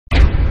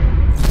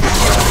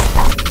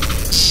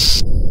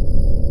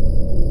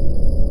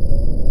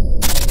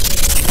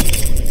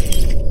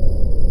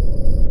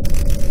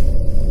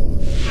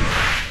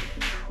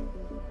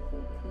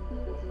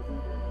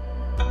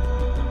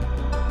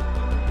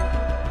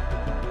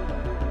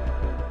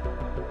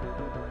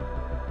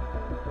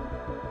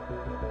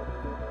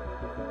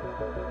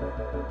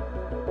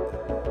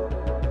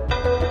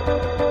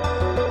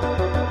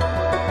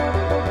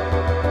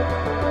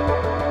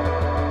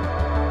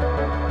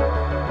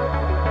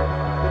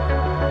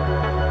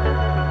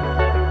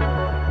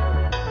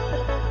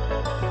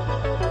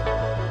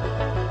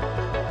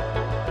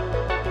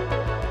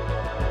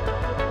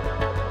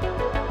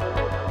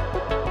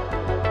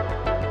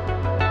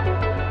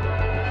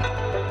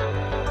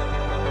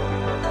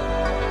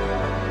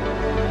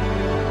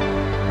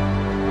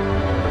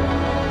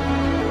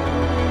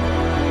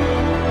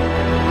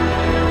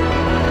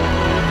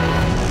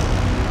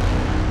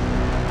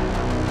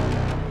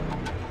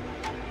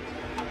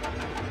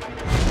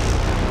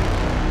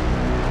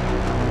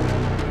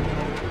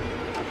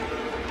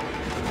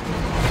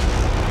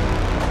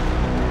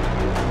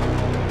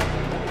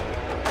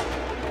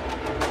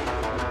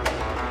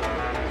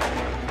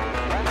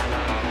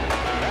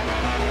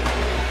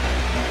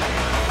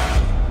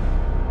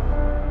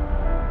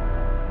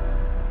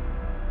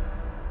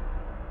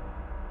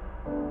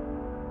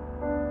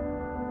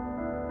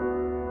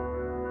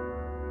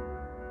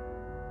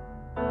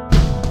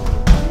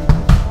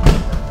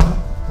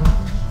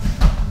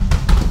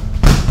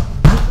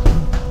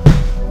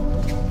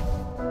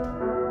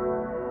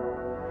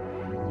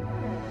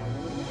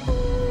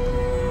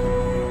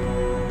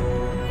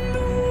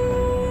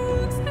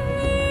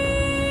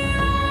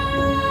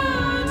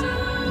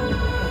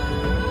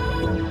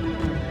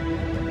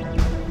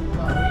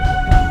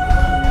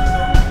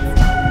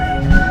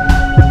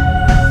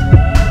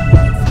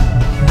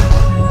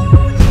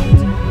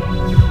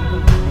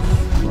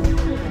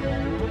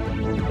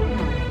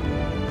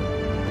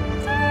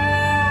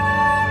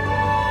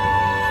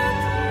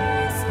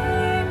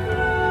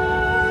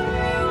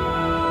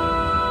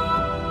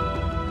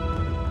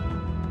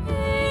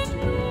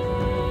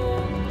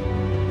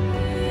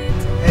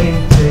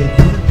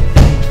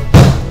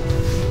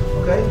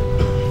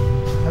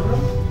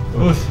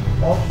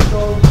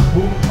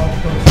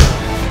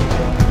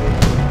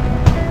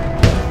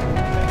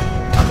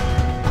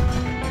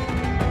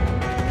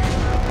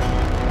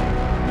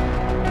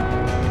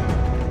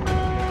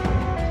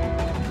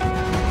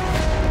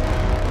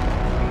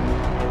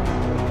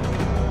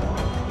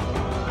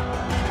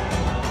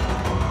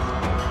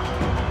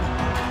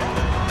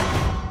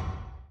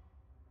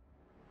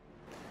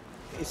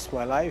It's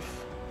my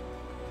life.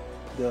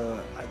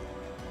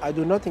 I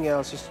do nothing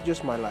else. It's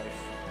just my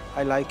life.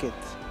 I like it.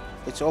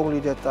 It's only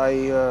that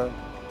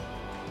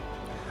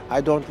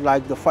I don't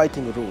like the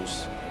fighting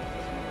rules.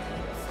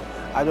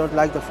 I don't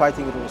like the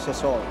fighting rules,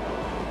 that's all.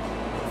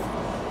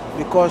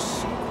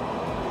 Because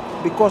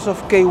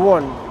of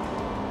K1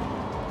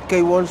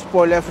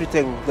 spoil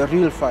everything, the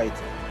real fight.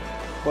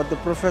 But the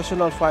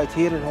professional fight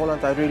here in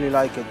Holland, I really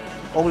like it.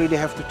 Only they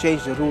have to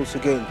change the rules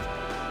again.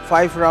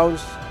 5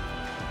 rounds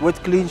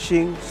with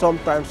clinching,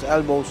 sometimes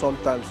elbow,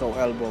 sometimes no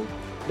elbow.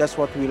 That's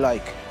what we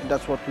like, and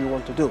that's what we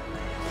want to do.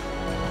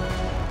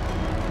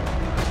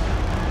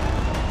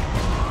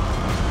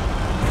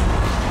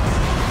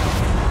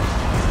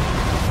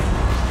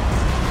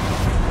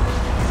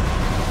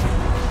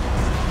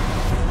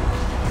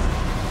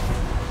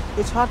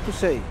 It's hard to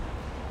say.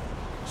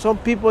 Some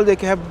people, they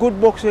can have good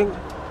boxing,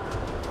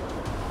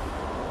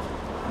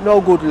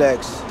 no good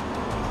legs.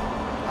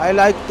 I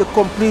like the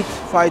complete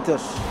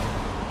fighters.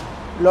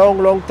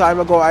 Long time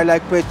ago, I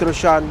liked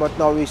Petrosyan, but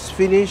now he's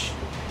finished.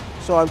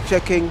 So I'm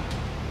checking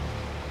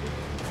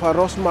for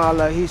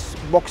Rosmalen, he's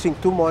boxing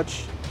too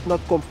much, not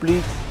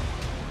complete,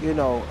 you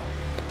know.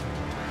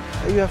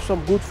 You have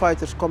some good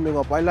fighters coming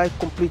up. I like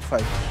complete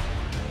fighters.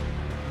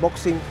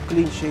 Boxing,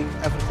 clinching,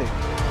 everything.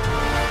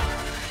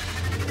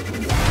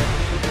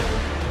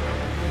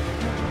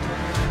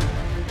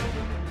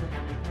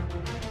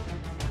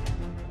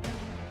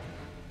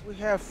 We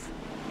have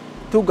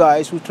 2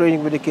 guys who are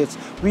training with the kids.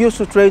 We used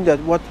to train that,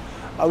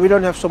 we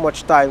don't have so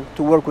much time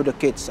to work with the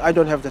kids. I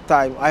don't have the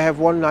time. I have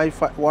one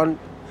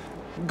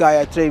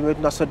guy I train with,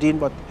 Nasruddin,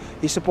 but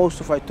he's supposed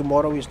to fight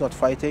tomorrow. He's not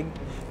fighting.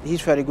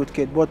 He's a very good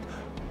kid, but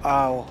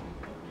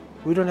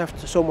we don't have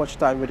so much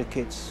time with the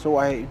kids, so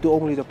I do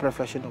only the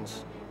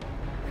professionals.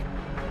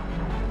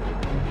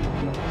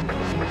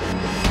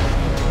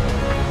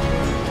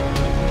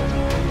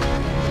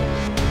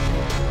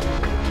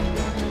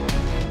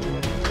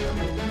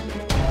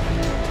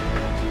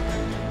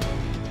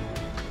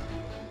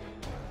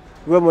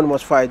 Women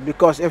must fight,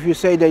 because if you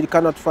say they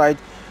cannot fight,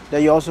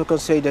 then you also can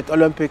say that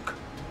Olympic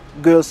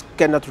girls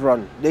cannot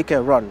run. They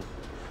can run.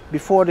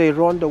 Before they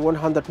run the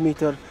 100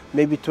 meter,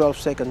 maybe 12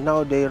 seconds.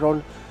 Now they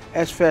run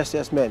as fast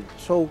as men.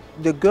 So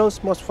the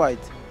girls must fight,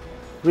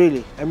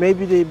 really. And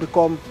maybe they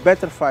become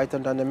better fighter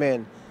than the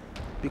men,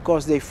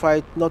 because they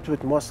fight not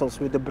with muscles,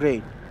 with the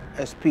brain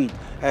and speed.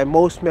 And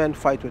most men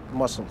fight with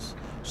muscles.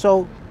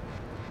 So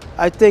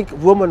I think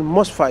women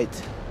must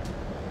fight,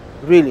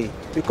 really,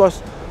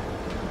 because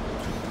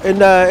in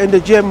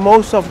the gym,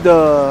 most of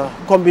the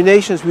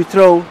combinations we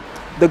throw,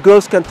 the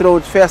girls can throw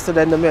it faster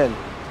than the men.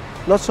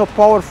 Not so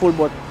powerful,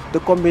 but the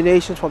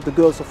combinations of the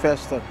girls are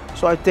faster.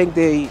 So I think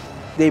they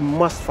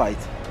must fight.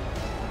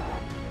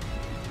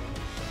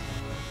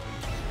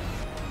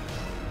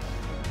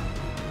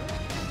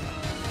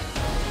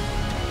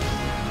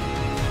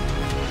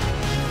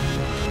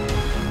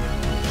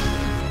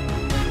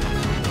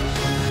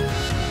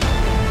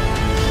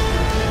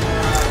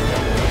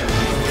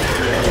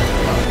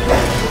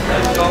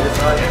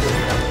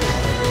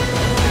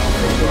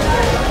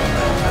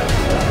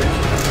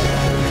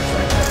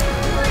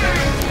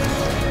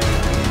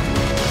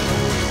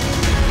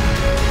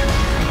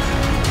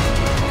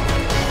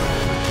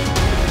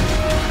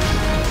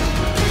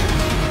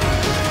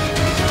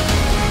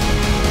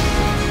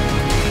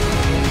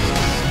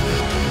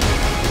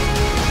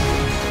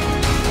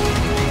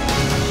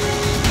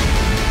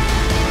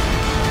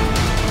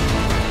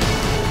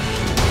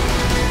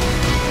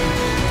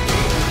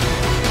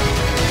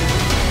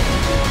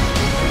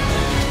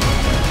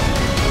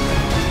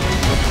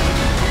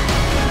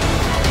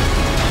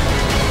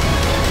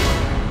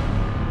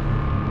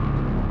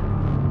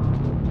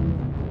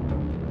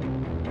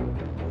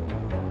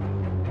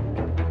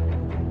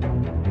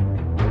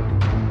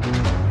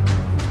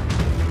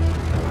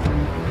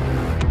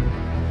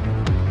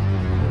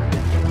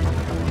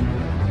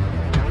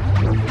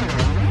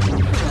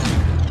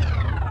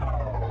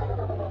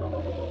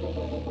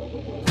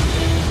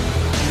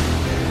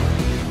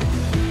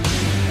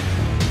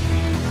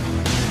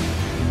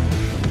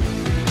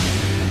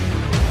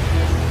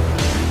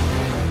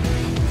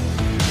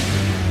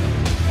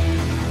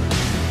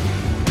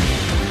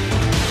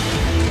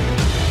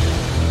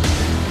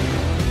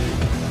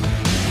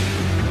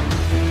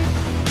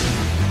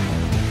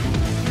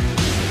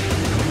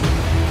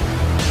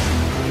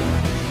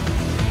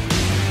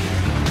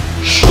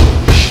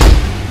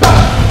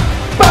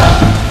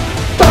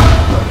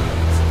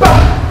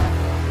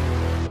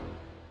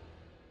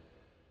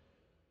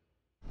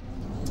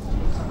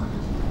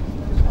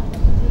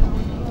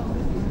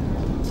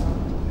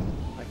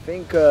 I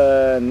think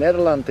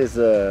Netherlands is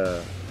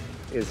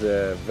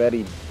a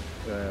very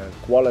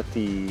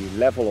quality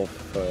level of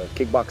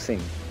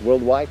kickboxing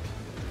worldwide.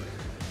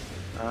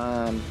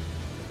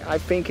 I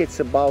think it's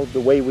about the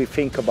way we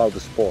think about the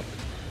sport.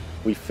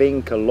 We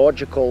think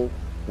logical,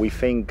 we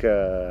think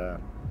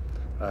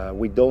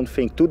We don't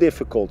think too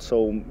difficult,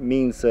 so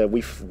means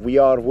we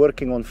are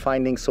working on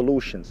finding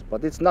solutions.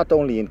 But it's not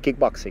only in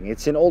kickboxing,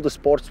 it's in all the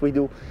sports we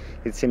do,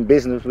 it's in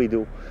business we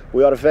do.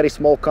 We are a very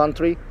small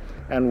country,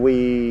 and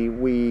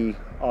we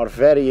are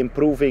very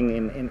improving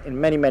in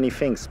many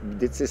things.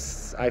 This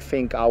is, I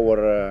think,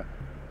 our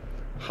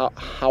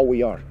how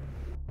we are.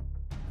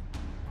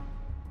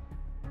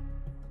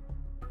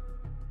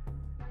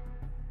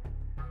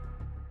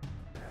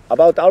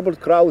 About Albert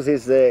Kraus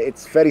is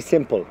it's very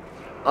simple.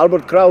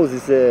 Albert Kraus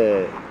is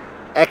an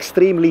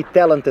extremely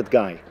talented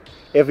guy.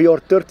 If you're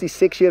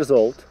 36 years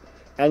old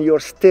and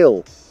you're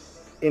still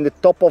in the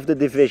top of the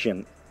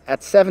division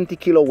at 70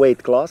 kilo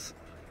weight class,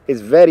 it's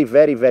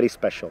very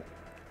special.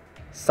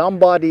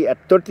 Somebody at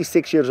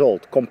 36 years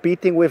old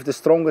competing with the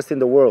strongest in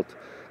the world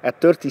at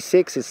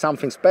 36 is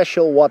something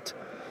special. What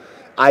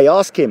I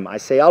ask him, I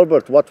say,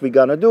 Albert, what we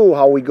gonna do?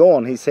 How we go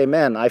on? He say,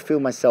 man, I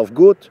feel myself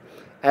good.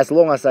 As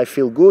long as I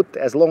feel good,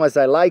 as long as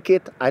I like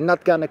it, I'm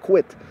not gonna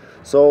quit.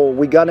 So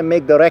we're gonna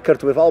make the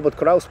record with Albert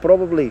Kraus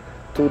probably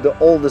to the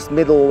oldest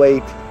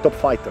middleweight top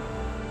fighter.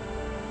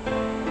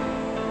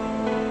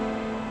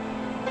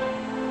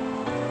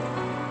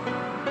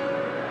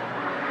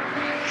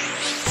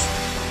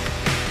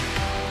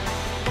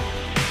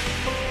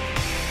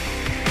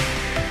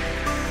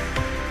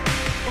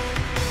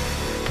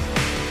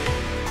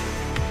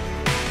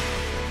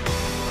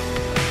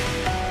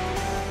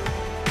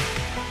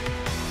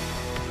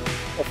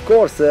 Of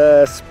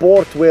course,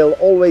 sport will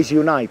always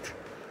unite.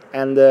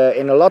 And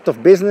in a lot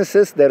of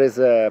businesses there is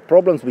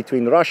problems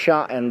between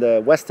Russia and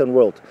the Western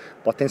world.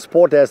 But in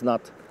sport there's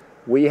not.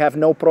 We have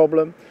no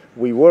problem.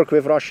 We work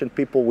with Russian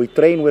people, we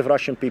train with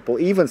Russian people.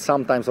 Even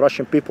sometimes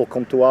Russian people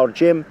come to our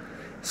gym.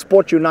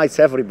 Sport unites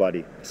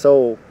everybody.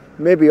 So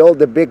maybe all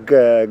the big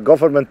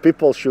government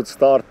people should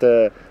start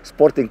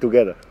sporting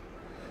together.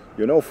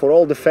 You know, for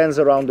all the fans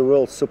around the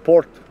world,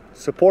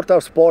 support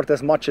our sport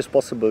as much as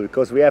possible,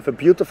 because we have a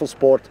beautiful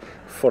sport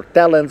for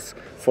talents,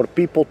 for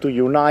people to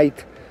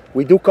unite.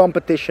 We do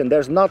competition.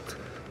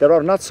 There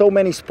are not so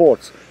many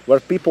sports where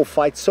people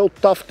fight so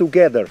tough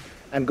together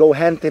and go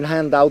hand in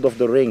hand out of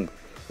the ring,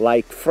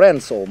 like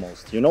friends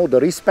almost. You know, the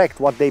respect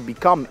what they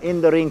become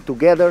in the ring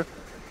together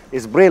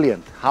is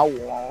brilliant.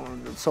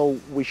 So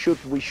we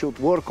should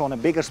work on a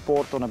bigger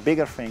sport, on a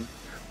bigger thing.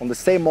 On the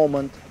same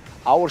moment,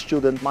 our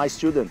student, my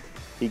student,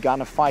 he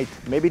gonna fight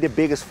maybe the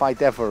biggest fight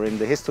ever in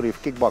the history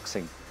of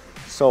kickboxing.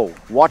 So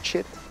watch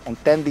it on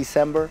 10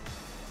 December,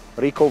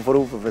 Rico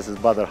Verhoeven versus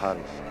Badr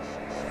Hari.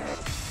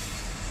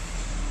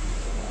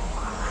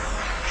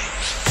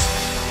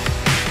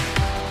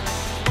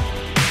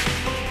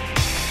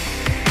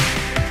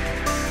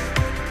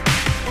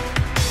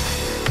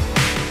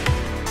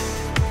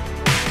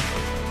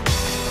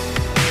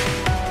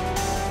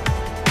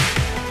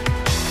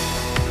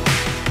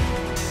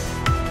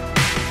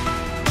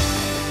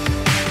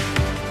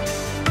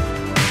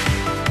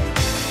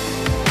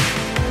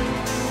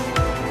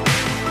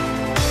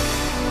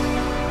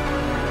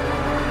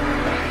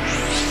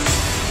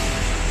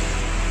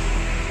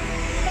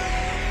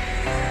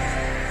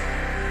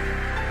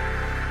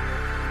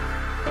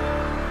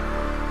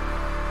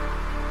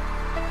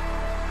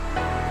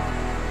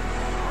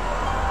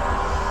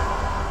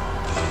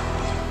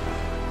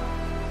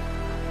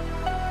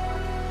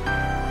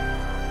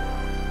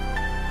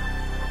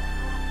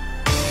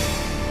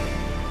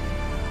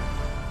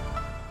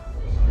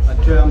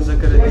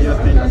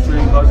 I'm I'm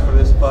training hard for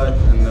this fight,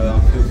 and I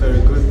feel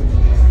very good.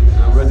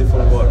 I'm ready for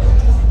war,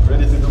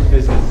 ready to do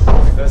business.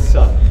 Let's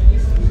shot. I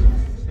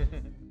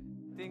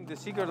think the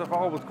secret of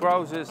Albert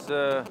Kraus is,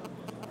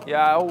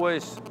 I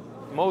always,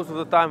 most of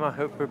the time I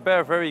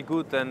prepare very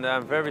good, and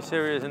I'm very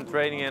serious in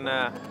training, and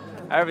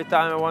every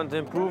time I want to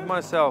improve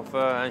myself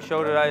and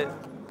show that I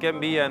can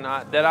be and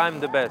that I'm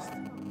the best.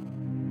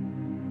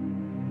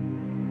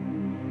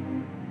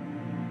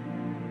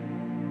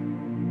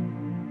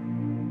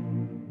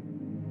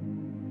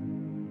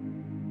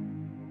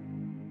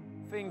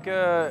 I think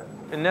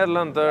in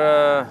Netherlands,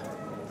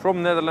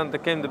 from Netherlands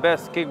came the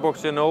best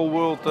kickboxer in the whole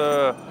world.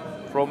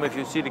 From, if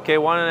you see the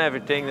K1 and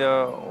everything,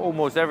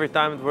 almost every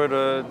time it were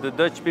the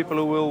Dutch people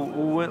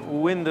who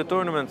win the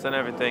tournaments and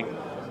everything.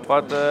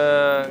 But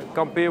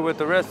compared with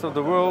the rest of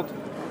the world,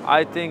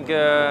 I think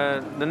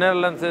the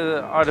Netherlands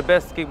are the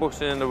best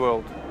kickboxers in the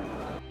world.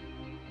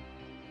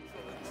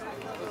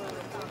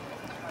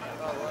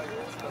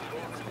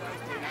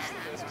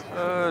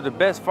 The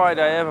best fight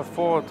I ever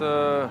fought,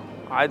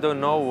 I don't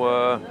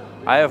know.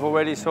 I have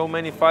already so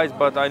many fights,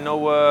 but I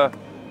know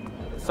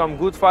some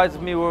good fights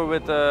with me were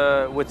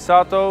with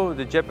Sato,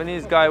 the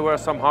Japanese guy, were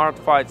some hard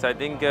fights. I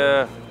think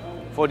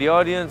for the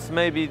audience,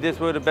 maybe this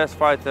were the best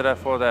fights that I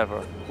fought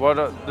ever.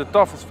 Were the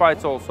toughest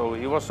fights also.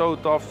 He was so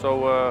tough,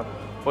 so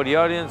for the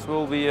audience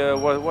will be,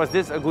 was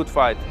this a good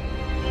fight?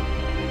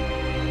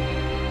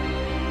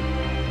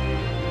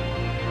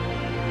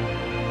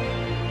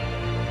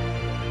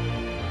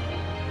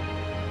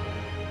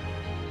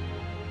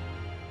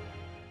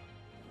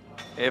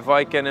 If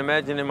I can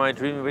imagine in my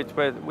dream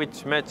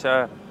which match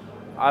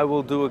I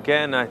will do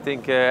again, I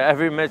think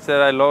every match that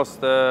I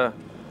lost,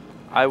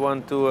 I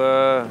want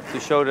to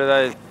show that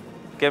I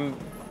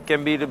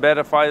can be the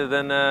better fighter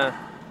than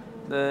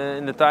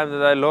in the time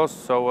that I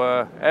lost. So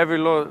every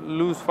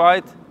lose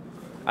fight,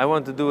 I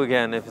want to do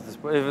again if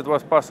it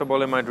was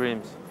possible in my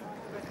dreams.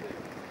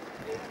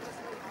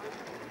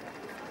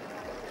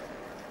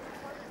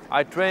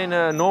 I train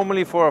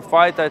normally for a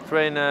fight. I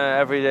train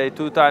every day,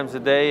 2 times a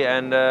day,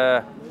 and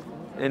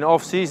in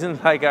off season,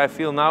 like I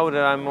feel now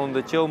that I'm on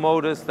the chill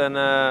modus, then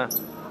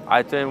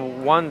I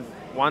train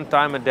one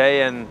time a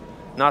day and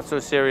not so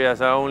serious.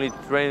 I only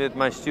train with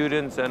my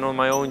students and on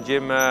my own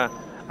gym,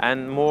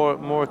 and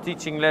more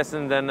teaching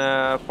lessons than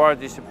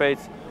participate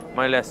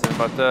my lesson.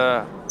 But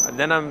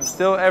then I'm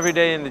still every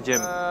day in the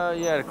gym.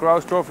 Yeah, the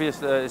Kraus trophy is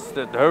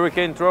the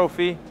Hurricane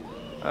trophy.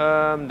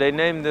 They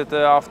named it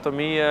after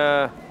me.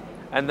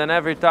 And then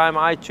every time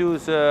I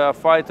choose a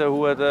fighter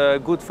who had a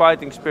good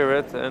fighting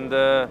spirit, and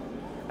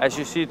as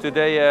you see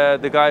today,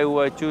 the guy who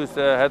I choose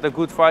had a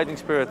good fighting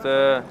spirit.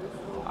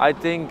 I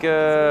think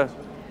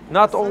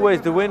not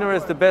always the winner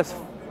is the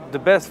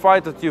best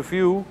fighter to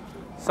view.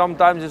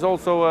 Sometimes it's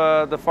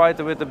also the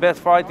fighter with the best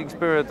fighting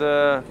spirit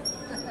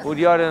who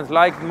the audience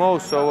liked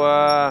most.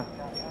 So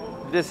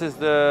this is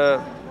the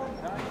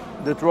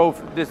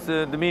trophy. This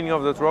the meaning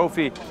of the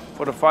trophy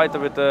for the fighter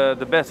with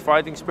the best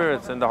fighting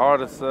spirits and the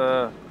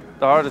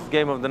hardest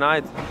game of the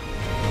night.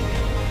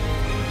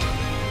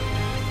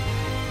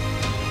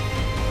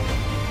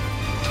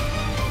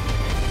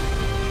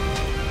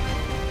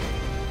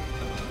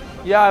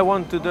 Yeah, I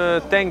want to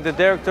thank the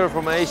director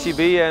from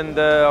ACB and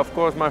of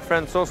course my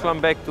friend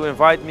Soslanbek to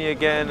invite me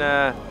again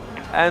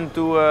and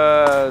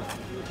to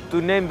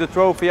name the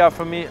trophy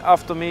after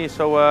me.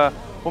 So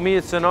for me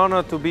it's an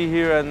honor to be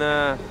here and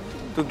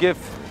to give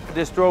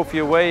this trophy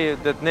away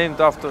that named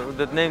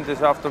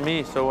this after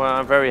me. So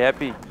I'm very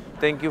happy.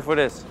 Thank you for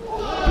this.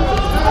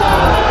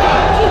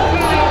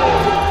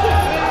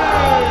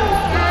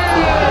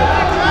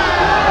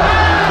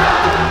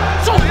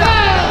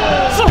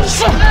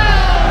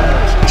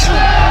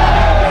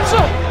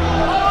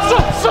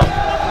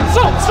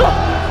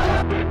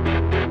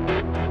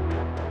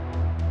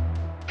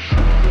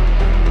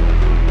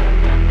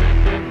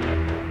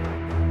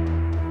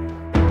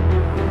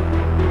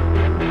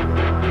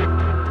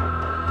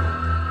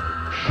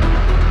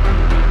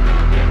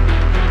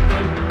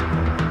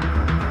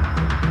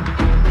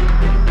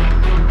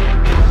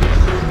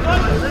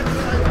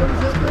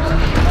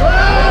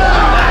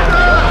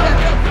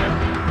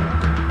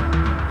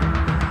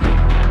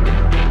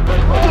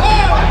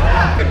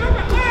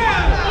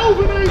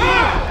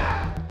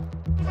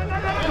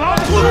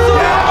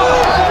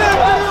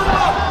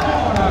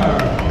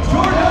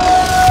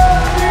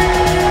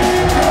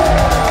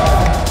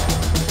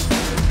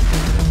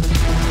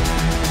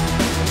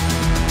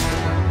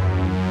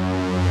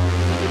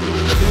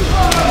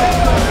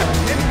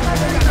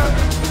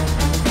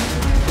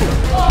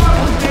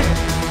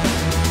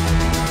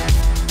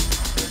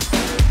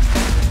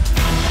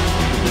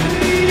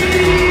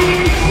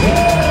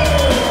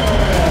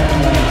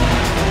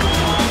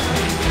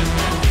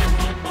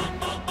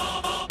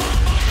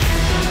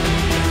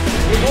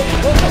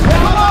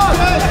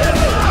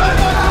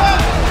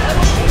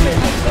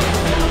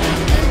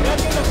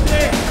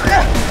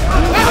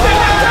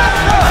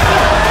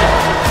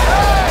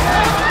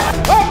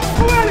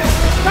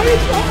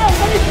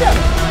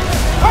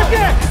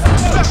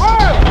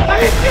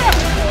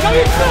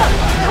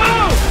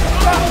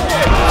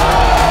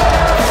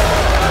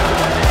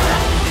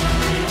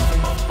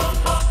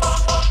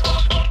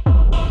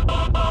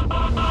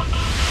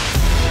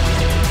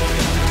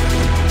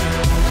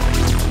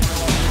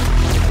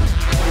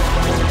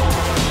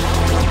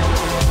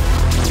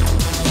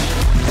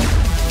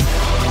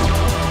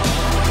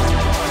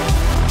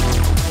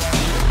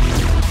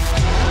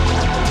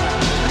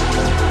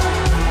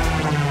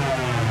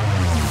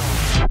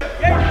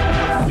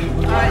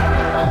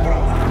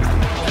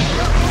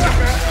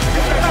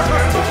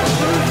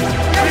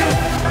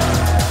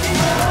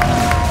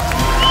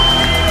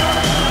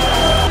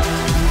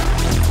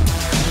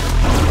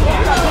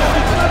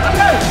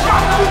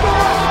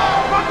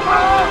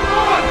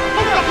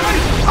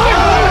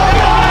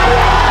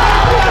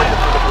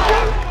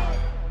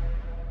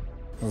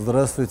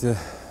 Здравствуйте,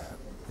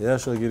 я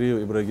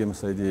Шахгирiev Ибрагим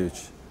Shakhgiriev.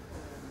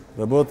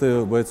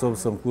 Работаю в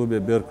бойцовском клубе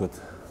 «Беркут»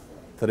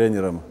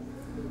 тренером.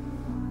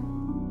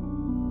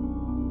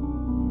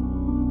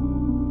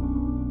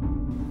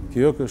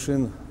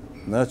 Киокушин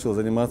начал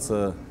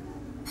заниматься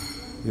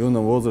в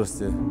юном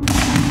возрасте.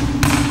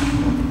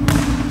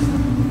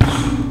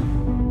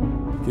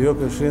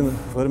 Киокушин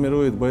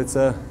формирует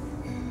бойца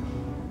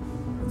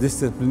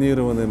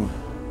дисциплинированным,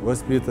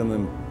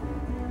 воспитанным.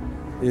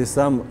 И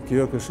сам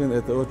киокушин –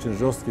 это очень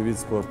жесткий вид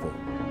спорта.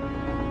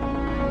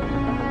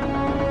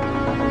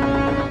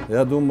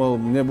 Я думал,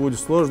 мне будет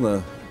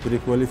сложно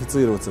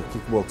переквалифицироваться в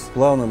кикбокс.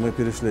 Плавно мы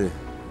перешли.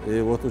 И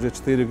вот уже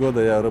 4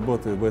 года я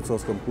работаю в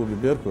бойцовском клубе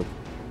 «Беркут».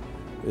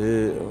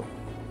 И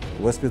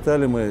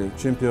воспитали мы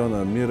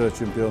чемпиона мира,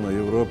 чемпиона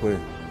Европы.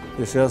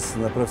 И сейчас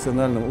на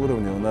профессиональном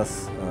уровне у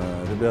нас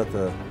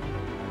ребята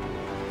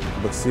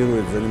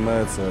боксируют,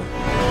 занимаются.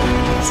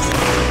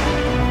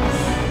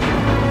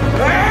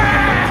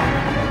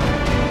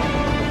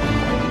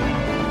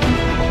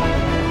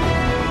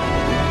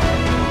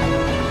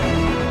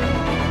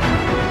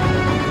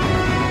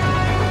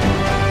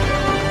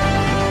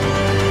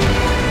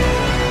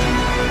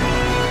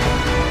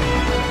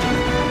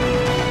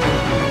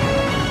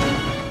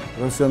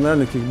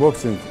 Профессиональный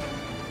кикбоксинг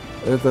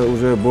 – это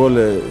уже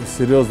более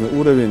серьезный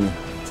уровень,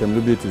 чем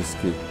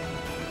любительский.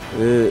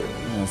 И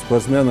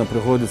спортсменам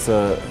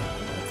приходится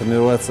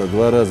тренироваться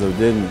 2 раза в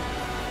день.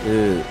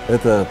 И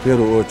это в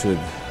первую очередь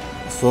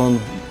сон,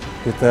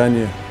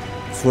 питание,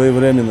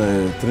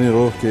 своевременные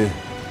тренировки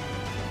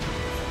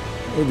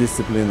и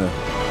дисциплина.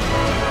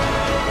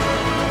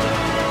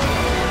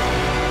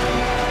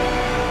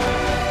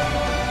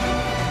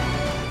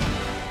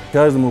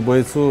 Каждому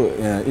бойцу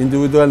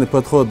индивидуальный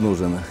подход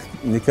нужен.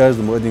 Не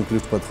каждому один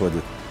ключ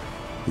подходит.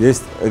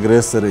 Есть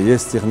агрессоры,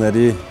 есть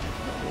технари.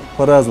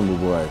 По-разному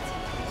бывает.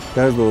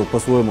 Каждого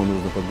по-своему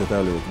нужно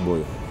подготавливать к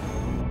бою.